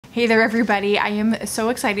Hey there everybody, I am so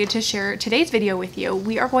excited to share today's video with you.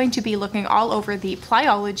 We are going to be looking all over the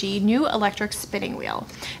Plyology new electric spinning wheel.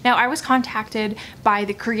 Now I was contacted by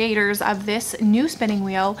the creators of this new spinning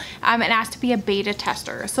wheel and asked to be a beta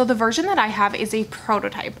tester. So the version that I have is a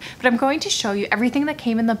prototype, but I'm going to show you everything that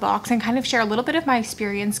came in the box and kind of share a little bit of my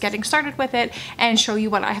experience getting started with it and show you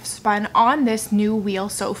what I have spun on this new wheel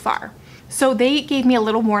so far. So they gave me a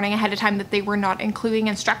little warning ahead of time that they were not including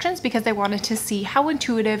instructions because they wanted to see how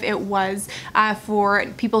intuitive it was for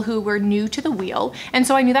people who were new to the wheel. And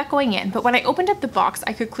so I knew that going in, but when I opened up the box,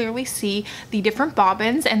 I could clearly see the different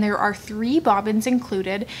bobbins, and there are 3 bobbins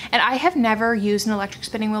included. And I have never used an electric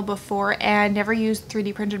spinning wheel before and never used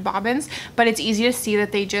 3D printed bobbins, but it's easy to see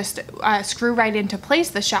that they just screw right into place,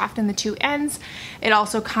 the shaft and the 2 ends. It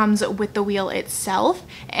also comes with the wheel itself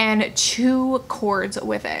and 2 cords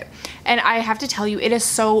with it. And I have to tell you, it is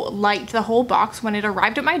so light. The whole box, when it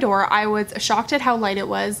arrived at my door, I was shocked at how light it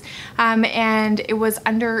was. And it was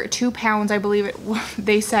under 2 pounds, I believe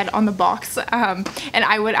they said on the box. And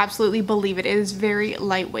I would absolutely believe it. It is very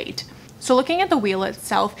lightweight. So looking at the wheel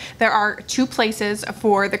itself, there are 2 places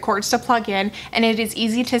for the cords to plug in, and it is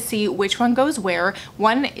easy to see which one goes where.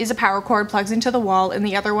 One is a power cord, plugs into the wall, and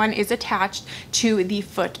the other one is attached to the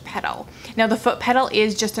foot pedal. Now the foot pedal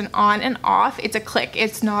is just an on and off. It's a click.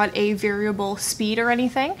 It's not a variable speed or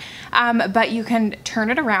anything, but you can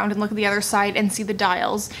turn it around and look at the other side and see the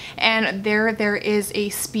dials. And there is a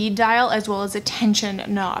speed dial as well as a tension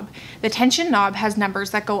knob. The tension knob has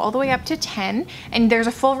numbers that go all the way up to 10, and there's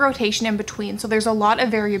a full rotation in between, so there's a lot of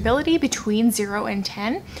variability between 0 and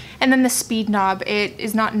 10. And then the speed knob, it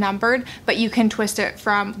is not numbered, but you can twist it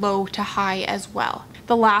from low to high as well.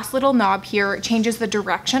 The last little knob here changes the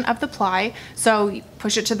direction of the ply, so you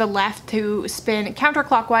push it to the left to spin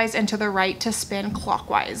counterclockwise and to the right to spin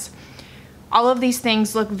clockwise. All of these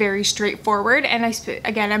things look very straightforward, and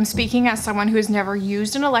again, I'm speaking as someone who has never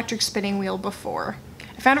used an electric spinning wheel before.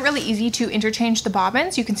 I found it really easy to interchange the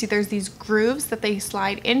bobbins. You can see there's these grooves that they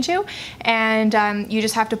slide into, and you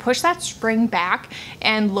just have to push that spring back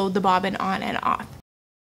and load the bobbin on and off.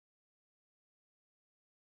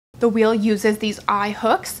 The wheel uses these eye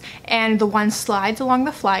hooks, and the one slides along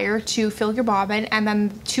the flyer to fill your bobbin, and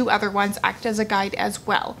then 2 other ones act as a guide as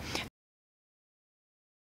well.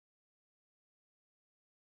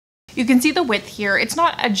 You can see the width here. It's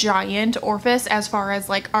not a giant orifice as far as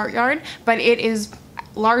like art yarn, but it is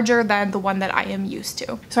larger than the one that I am used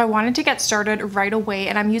to. So I wanted to get started right away,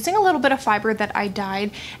 and I'm using a little bit of fiber that I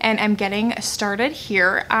dyed, and I'm getting started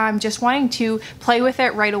here. I'm just wanting to play with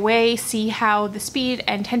it right away, see how the speed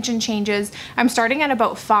and tension changes. I'm starting at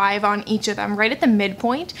about 5 on each of them, right at the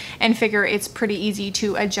midpoint, and figure it's pretty easy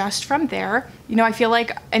to adjust from there. You know, I feel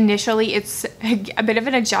like initially it's a bit of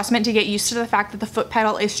an adjustment to get used to the fact that the foot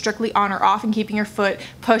pedal is strictly on or off, and keeping your foot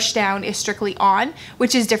pushed down is strictly on,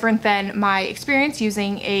 which is different than my experience using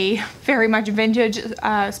a very much vintage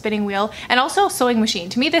spinning wheel, and also sewing machine.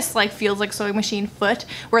 To me, this like feels like sewing machine foot,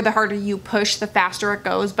 where the harder you push, the faster it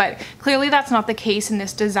goes, but clearly that's not the case in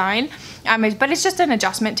this design. But it's just an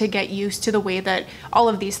adjustment to get used to the way that all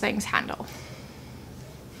of these things handle.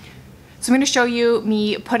 So I'm going to show you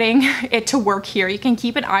me putting it to work here. You can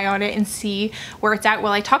keep an eye on it and see where it's at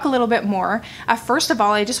while I talk a little bit more. First of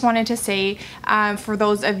all, I just wanted to say, for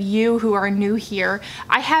those of you who are new here,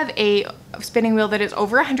 I have a spinning wheel that is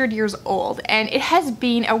over 100 years old, and it has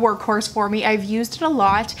been a workhorse for me. I've used it a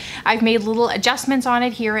lot. I've made little adjustments on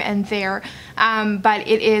it here and there, but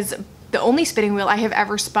it is the only spinning wheel I have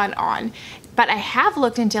ever spun on. But I have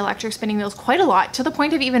looked into electric spinning wheels quite a lot, to the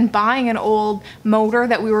point of even buying an old motor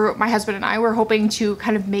that my husband and I were hoping to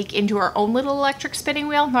kind of make into our own little electric spinning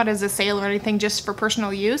wheel, not as a sale or anything, just for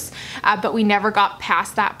personal use, but we never got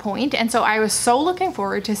past that point. And so I was so looking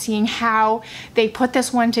forward to seeing how they put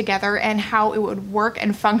this one together and how it would work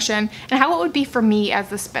and function and how it would be for me as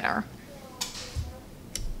the spinner.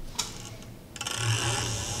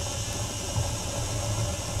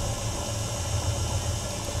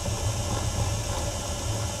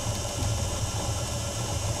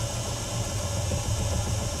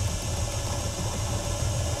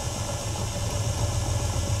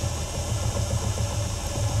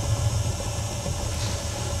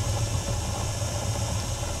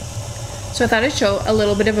 So I thought I'd show a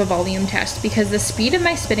little bit of a volume test, because the speed of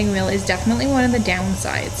my spinning wheel is definitely one of the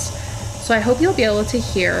downsides. So I hope you'll be able to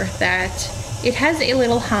hear that it has a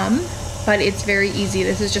little hum, but it's very easy.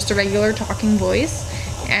 This is just a regular talking voice,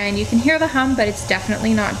 and you can hear the hum, but it's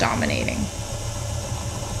definitely not dominating.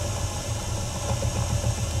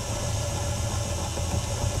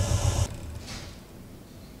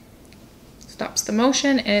 Stops the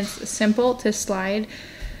motion, and it's simple to slide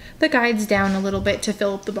the guides down a little bit to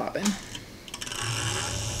fill up the bobbin.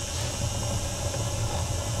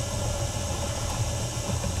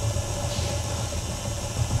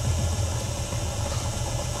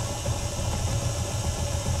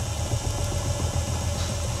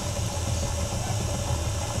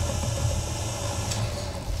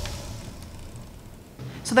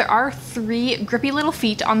 So there are 3 grippy little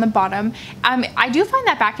feet on the bottom. I do find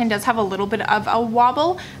that back end does have a little bit of a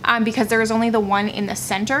wobble because there is only the one in the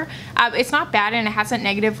center. It's not bad and it hasn't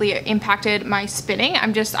negatively impacted my spinning.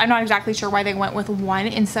 I'm not exactly sure why they went with 1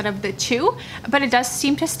 instead of the 2, but it does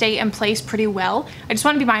seem to stay in place pretty well. I just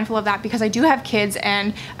want to be mindful of that because I do have kids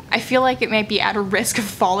and I feel like it might be at a risk of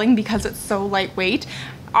falling because it's so lightweight.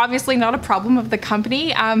 Obviously not a problem of the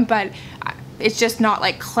company, but it's just not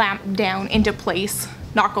like clamped down into place,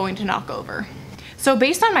 not going to knock over. So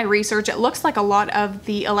based on my research, it looks like a lot of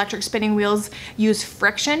the electric spinning wheels use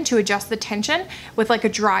friction to adjust the tension with like a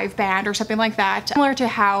drive band or something like that, similar to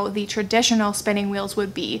how the traditional spinning wheels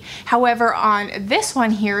would be. However, on this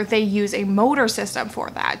one here, they use a motor system for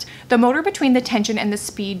that. The motor between the tension and the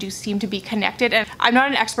speed do seem to be connected. And I'm not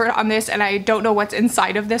an expert on this and I don't know what's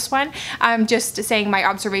inside of this one. I'm just saying my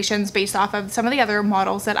observations based off of some of the other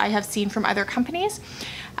models that I have seen from other companies.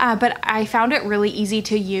 But I found it really easy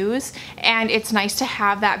to use and it's nice to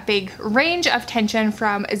have that big range of tension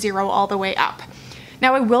from 0 all the way up.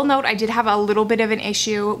 Now I will note I did have a little bit of an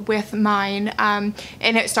issue with mine and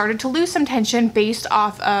it started to lose some tension based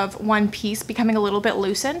off of one piece becoming a little bit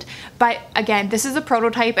loosened. But again, this is a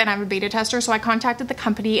prototype and I'm a beta tester, so I contacted the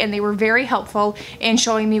company and they were very helpful in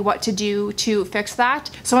showing me what to do to fix that.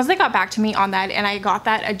 So once they got back to me on that and I got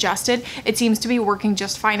that adjusted, it seems to be working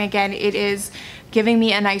just fine. Again, it is giving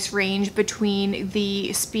me a nice range between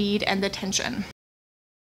the speed and the tension.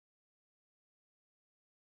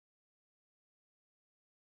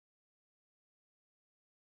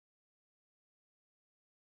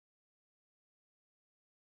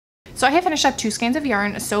 So I have finished up 2 skeins of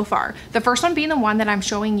yarn so far. The first one being the one that I'm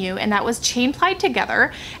showing you, and that was chain plied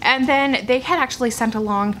together. And then they had actually sent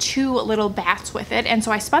along 2 little bats with it. And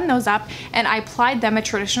so I spun those up and I plied them a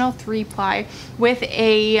traditional 3-ply with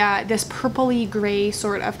a this purpley gray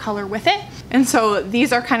sort of color with it. And so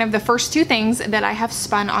these are kind of the first 2 things that I have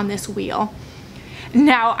spun on this wheel.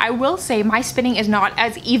 Now, I will say my spinning is not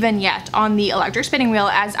as even yet on the electric spinning wheel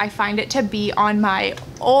as I find it to be on my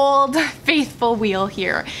old faithful wheel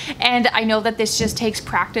here. And I know that this just takes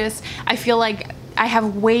practice. I feel like I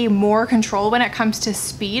have way more control when it comes to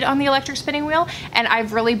speed on the electric spinning wheel, and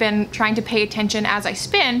I've really been trying to pay attention as I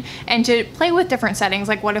spin and to play with different settings,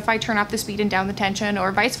 like what if I turn up the speed and down the tension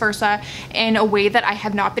or vice versa, in a way that I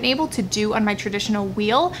have not been able to do on my traditional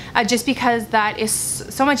wheel, just because that is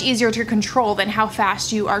so much easier to control than how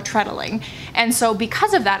fast you are treadling. And so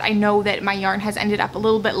because of that, I know that my yarn has ended up a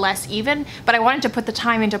little bit less even, but I wanted to put the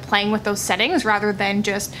time into playing with those settings rather than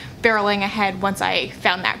just barreling ahead once I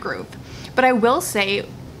found that groove. But I will say,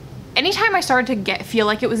 anytime I started to feel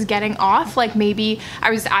like it was getting off, like maybe I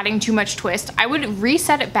was adding too much twist, I would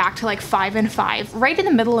reset it back to like 5 and 5, right in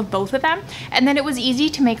the middle of both of them. And then it was easy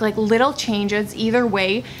to make like little changes either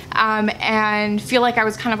way and feel like I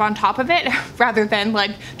was kind of on top of it rather than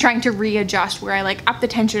like trying to readjust where I like up the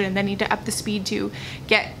tension and then need to up the speed to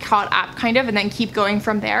get caught up kind of and then keep going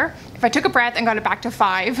from there. If I took a breath and got it back to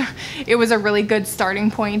 5, it was a really good starting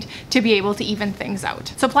point to be able to even things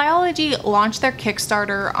out. So Plyology launched their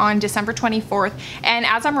Kickstarter on December 24th, and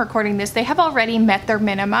as I'm recording this, they have already met their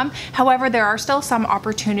minimum. However, there are still some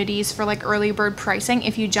opportunities for like early bird pricing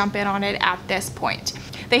if you jump in on it at this point.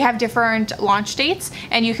 They have different launch dates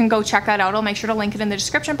and you can go check that out. I'll make sure to link it in the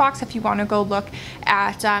description box if you want to go look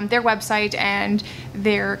at their website and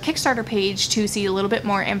their Kickstarter page to see a little bit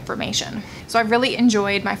more information. So I've really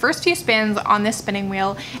enjoyed my first few spins on this spinning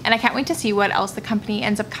wheel and I can't wait to see what else the company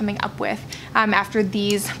ends up coming up with after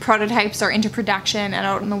these prototypes are into production and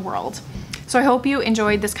out in the world. So I hope you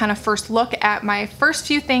enjoyed this kind of first look at my first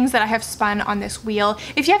few things that I have spun on this wheel.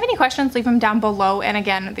 If you have any questions, leave them down below. And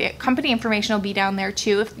again, the company information will be down there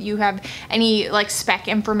too. If you have any like spec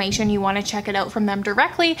information, you want to check it out from them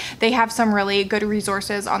directly, they have some really good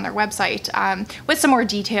resources on their website with some more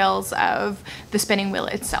details of the spinning wheel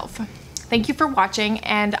itself. Thank you for watching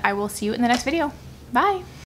and I will see you in the next video. Bye.